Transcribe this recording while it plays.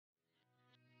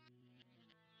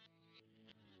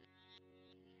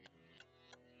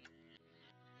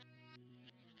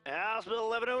House Bill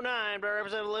 1109 by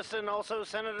Representative Liston and also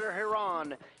Senator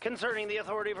Hiron, concerning the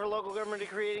authority for local government to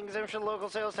create an exemption local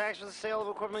sales tax for the sale of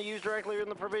equipment used directly in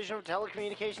the provision of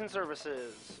telecommunication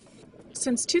services.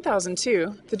 Since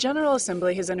 2002, the General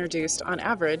Assembly has introduced, on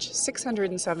average,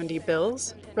 670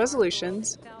 bills,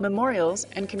 resolutions, memorials,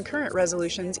 and concurrent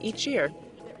resolutions each year.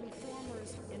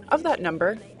 Of that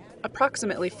number,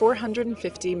 approximately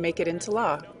 450 make it into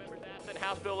law.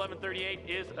 House Bill 1138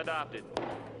 is adopted.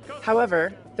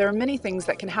 However, there are many things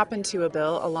that can happen to a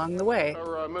bill along the way,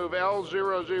 Move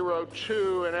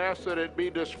L002 and ask that it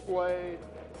be displayed.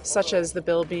 such as the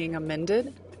bill being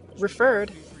amended,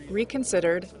 referred,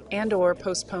 reconsidered, and/or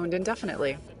postponed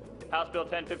indefinitely. House Bill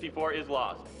 1054 is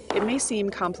lost. It may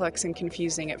seem complex and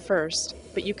confusing at first,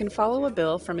 but you can follow a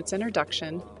bill from its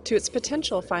introduction to its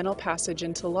potential final passage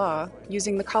into law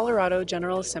using the Colorado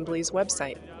General Assembly's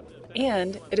website.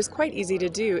 And it is quite easy to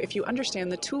do if you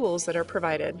understand the tools that are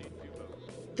provided.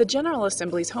 The General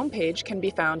Assembly's homepage can be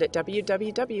found at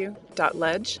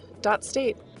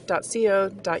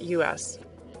www.ledge.state.co.us.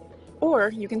 Or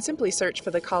you can simply search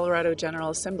for the Colorado General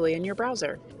Assembly in your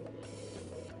browser.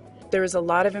 There is a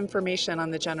lot of information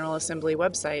on the General Assembly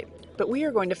website, but we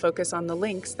are going to focus on the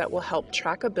links that will help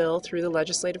track a bill through the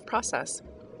legislative process.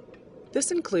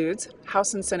 This includes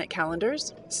House and Senate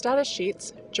calendars, status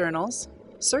sheets, journals,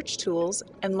 search tools,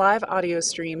 and live audio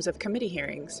streams of committee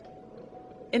hearings.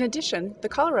 In addition, the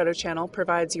Colorado Channel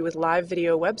provides you with live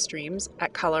video web streams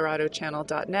at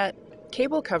coloradochannel.net,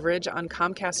 cable coverage on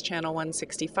Comcast Channel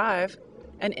 165,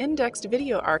 and indexed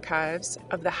video archives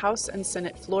of the House and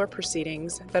Senate floor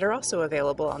proceedings that are also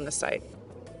available on the site.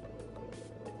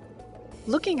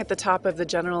 Looking at the top of the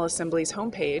General Assembly's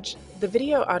homepage, the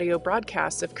video audio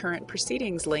broadcasts of current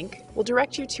proceedings link will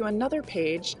direct you to another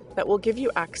page that will give you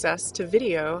access to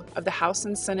video of the House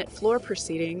and Senate floor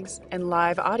proceedings and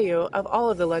live audio of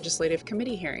all of the legislative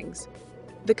committee hearings.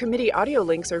 The committee audio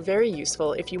links are very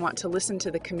useful if you want to listen to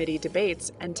the committee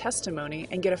debates and testimony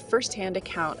and get a first-hand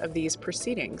account of these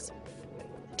proceedings.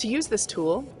 To use this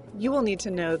tool, you will need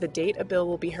to know the date a bill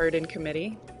will be heard in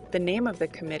committee, the name of the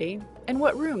committee, and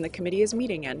what room the committee is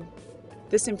meeting in.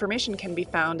 This information can be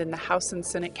found in the House and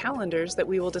Senate calendars that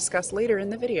we will discuss later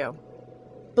in the video.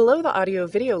 Below the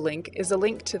audio-video link is a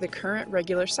link to the current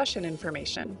regular session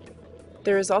information.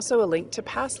 There is also a link to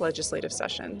past legislative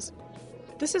sessions.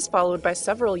 This is followed by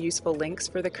several useful links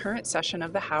for the current session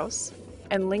of the House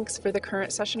and links for the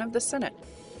current session of the Senate.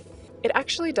 It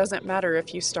actually doesn't matter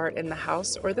if you start in the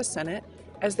House or the Senate,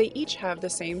 as they each have the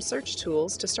same search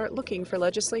tools to start looking for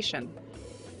legislation.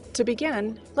 To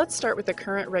begin, let's start with the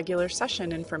current regular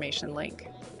session information link.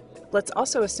 Let's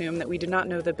also assume that we do not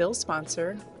know the bill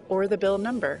sponsor or the bill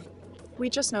number. We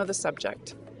just know the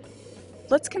subject.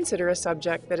 Let's consider a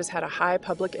subject that has had a high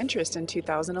public interest in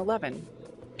 2011,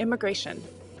 immigration.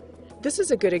 This is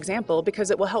a good example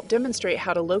because it will help demonstrate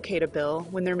how to locate a bill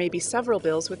when there may be several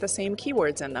bills with the same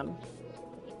keywords in them.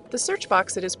 The search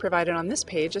box that is provided on this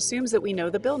page assumes that we know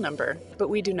the bill number, but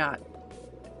we do not.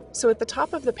 So at the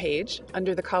top of the page,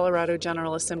 under the Colorado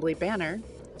General Assembly banner,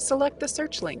 select the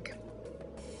search link.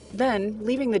 Then,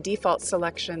 leaving the default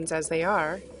selections as they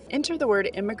are, enter the word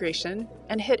immigration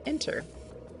and hit enter.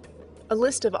 A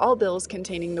list of all bills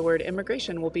containing the word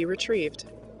immigration will be retrieved.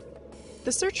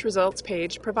 The search results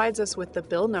page provides us with the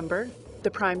bill number,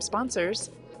 the prime sponsors,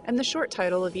 and the short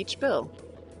title of each bill.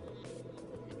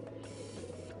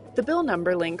 The bill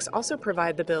number links also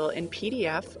provide the bill in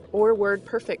PDF or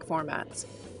WordPerfect formats.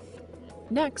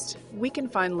 Next, we can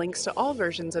find links to all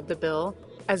versions of the bill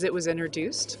as it was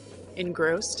introduced,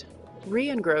 engrossed,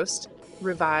 re-engrossed,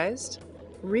 revised,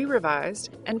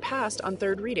 re-revised, and passed on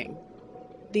third reading.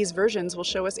 These versions will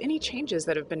show us any changes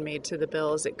that have been made to the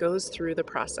bill as it goes through the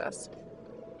process.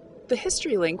 The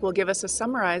history link will give us a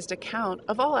summarized account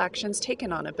of all actions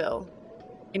taken on a bill,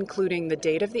 including the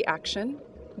date of the action,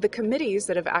 the committees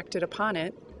that have acted upon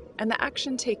it, and the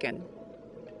action taken.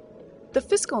 The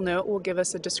fiscal note will give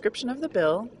us a description of the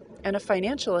bill and a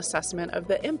financial assessment of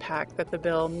the impact that the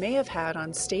bill may have had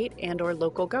on state and/or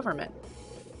local government.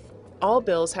 All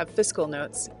bills have fiscal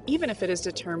notes, even if it is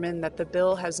determined that the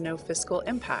bill has no fiscal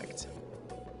impact.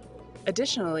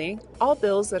 Additionally, all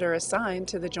bills that are assigned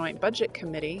to the Joint Budget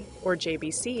Committee, or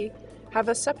JBC, have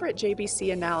a separate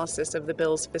JBC analysis of the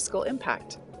bill's fiscal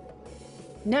impact.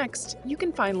 Next, you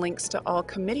can find links to all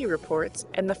committee reports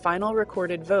and the final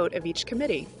recorded vote of each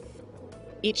committee.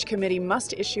 Each committee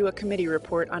must issue a committee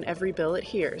report on every bill it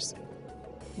hears.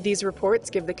 These reports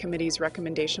give the committee's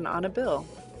recommendation on a bill.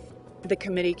 The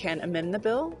committee can amend the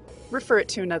bill, refer it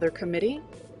to another committee,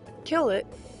 kill it,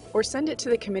 or send it to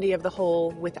the committee of the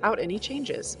whole without any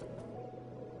changes.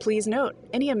 Please note,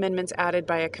 any amendments added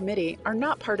by a committee are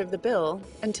not part of the bill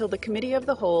until the Committee of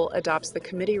the Whole adopts the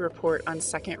committee report on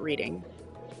second reading.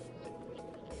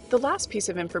 The last piece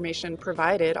of information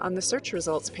provided on the search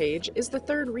results page is the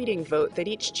third reading vote that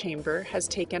each chamber has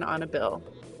taken on a bill.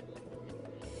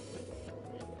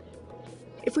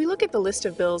 If we look at the list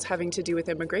of bills having to do with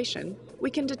immigration, we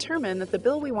can determine that the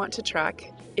bill we want to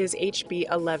track is HB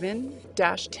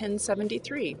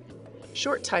 11-1073,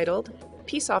 short-titled,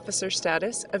 Peace Officer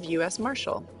Status of U.S.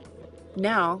 Marshal.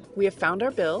 Now, we have found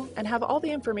our bill and have all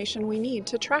the information we need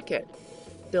to track it: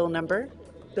 bill number,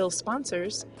 bill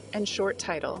sponsors, and short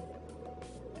title.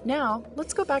 Now,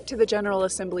 let's go back to the General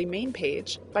Assembly main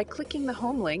page by clicking the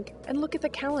home link and look at the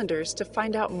calendars to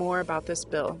find out more about this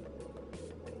bill.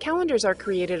 Calendars are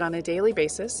created on a daily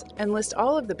basis and list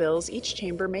all of the bills each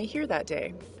chamber may hear that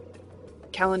day.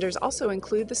 Calendars also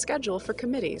include the schedule for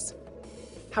committees.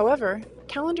 However,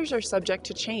 calendars are subject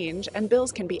to change and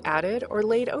bills can be added or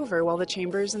laid over while the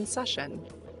chamber is in session.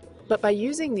 But by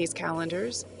using these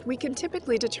calendars, we can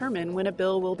typically determine when a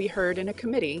bill will be heard in a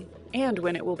committee and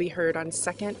when it will be heard on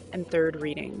second and third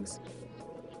readings.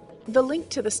 The link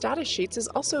to the status sheets is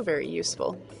also very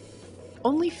useful.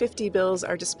 Only 50 bills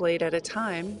are displayed at a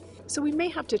time, so we may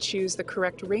have to choose the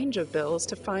correct range of bills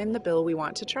to find the bill we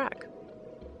want to track.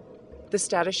 The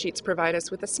status sheets provide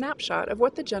us with a snapshot of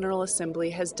what the General Assembly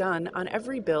has done on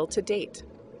every bill to date.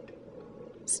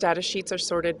 Status sheets are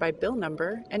sorted by bill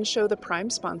number and show the prime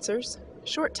sponsors,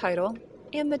 short title,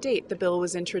 and the date the bill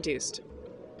was introduced.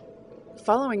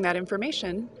 Following that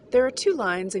information, there are 2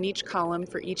 lines in each column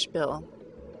for each bill.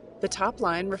 The top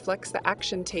line reflects the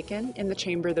action taken in the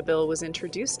chamber the bill was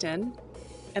introduced in,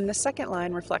 and the second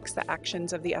line reflects the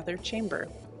actions of the other chamber.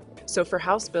 So for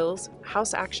House bills,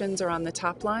 House actions are on the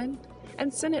top line,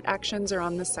 and Senate actions are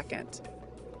on the second.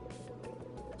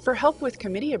 For help with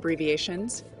committee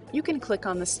abbreviations, you can click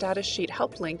on the status sheet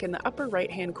help link in the upper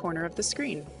right-hand corner of the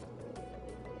screen.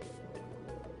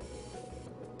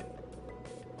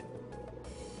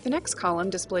 The next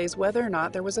column displays whether or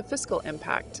not there was a fiscal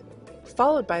impact,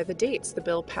 followed by the dates the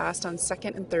bill passed on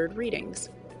second and third readings.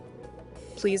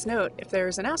 Please note, if there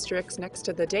is an asterisk next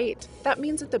to the date, that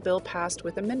means that the bill passed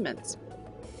with amendments.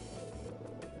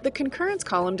 The concurrence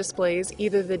column displays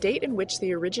either the date in which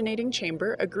the originating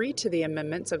chamber agreed to the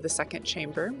amendments of the second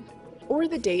chamber, or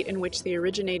the date in which the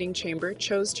originating chamber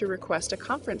chose to request a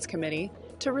conference committee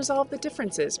to resolve the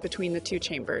differences between the 2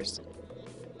 chambers.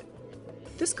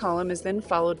 This column is then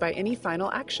followed by any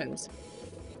final actions.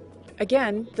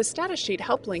 Again, the status sheet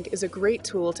help link is a great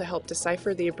tool to help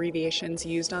decipher the abbreviations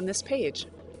used on this page.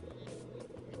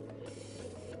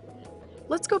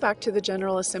 Let's go back to the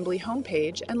General Assembly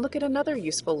homepage and look at another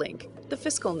useful link, the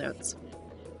Fiscal Notes.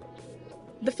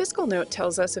 The Fiscal Note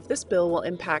tells us if this bill will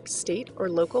impact state or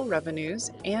local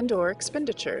revenues and/or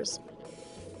expenditures.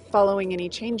 Following any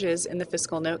changes in the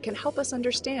Fiscal Note can help us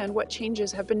understand what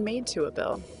changes have been made to a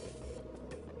bill.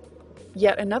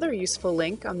 Yet another useful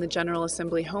link on the General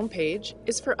Assembly homepage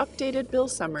is for updated bill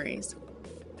summaries.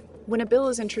 When a bill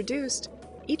is introduced,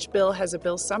 each bill has a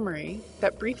bill summary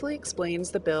that briefly explains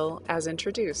the bill as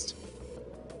introduced.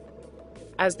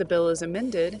 As the bill is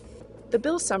amended, the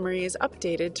bill summary is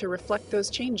updated to reflect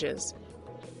those changes.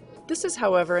 This is,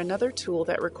 however, another tool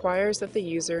that requires that the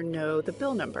user know the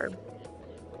bill number.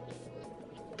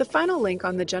 The final link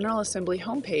on the General Assembly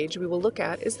homepage we will look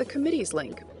at is the Committees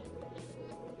link.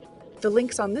 The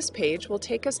links on this page will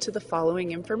take us to the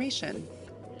following information: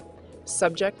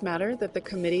 subject matter that the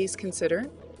committees consider,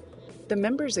 the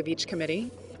members of each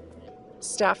committee,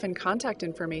 staff and contact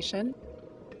information,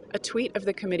 a tweet of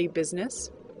the committee business,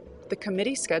 the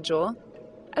committee schedule,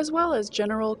 as well as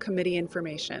general committee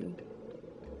information.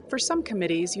 For some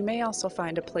committees, you may also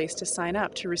find a place to sign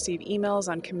up to receive emails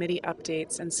on committee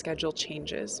updates and schedule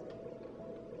changes.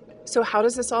 So how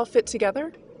does this all fit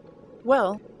together?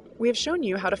 Well, we have shown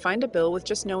you how to find a bill with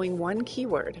just knowing one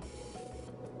keyword.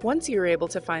 Once you're able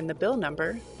to find the bill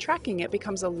number, tracking it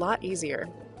becomes a lot easier.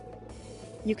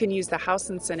 You can use the House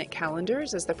and Senate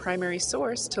calendars as the primary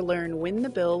source to learn when the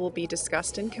bill will be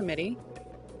discussed in committee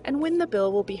and when the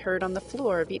bill will be heard on the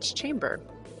floor of each chamber.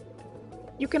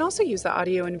 You can also use the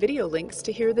audio and video links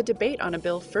to hear the debate on a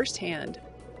bill firsthand.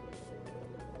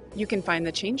 You can find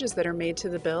the changes that are made to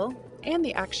the bill and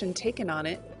the action taken on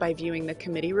it by viewing the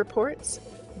committee reports,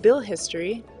 bill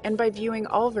history, and by viewing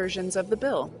all versions of the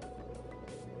bill.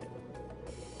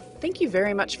 Thank you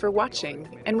very much for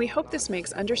watching, and we hope this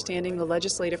makes understanding the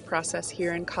legislative process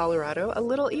here in Colorado a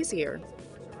little easier.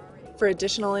 For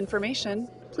additional information,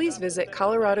 please visit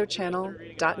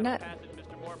coloradochannel.net.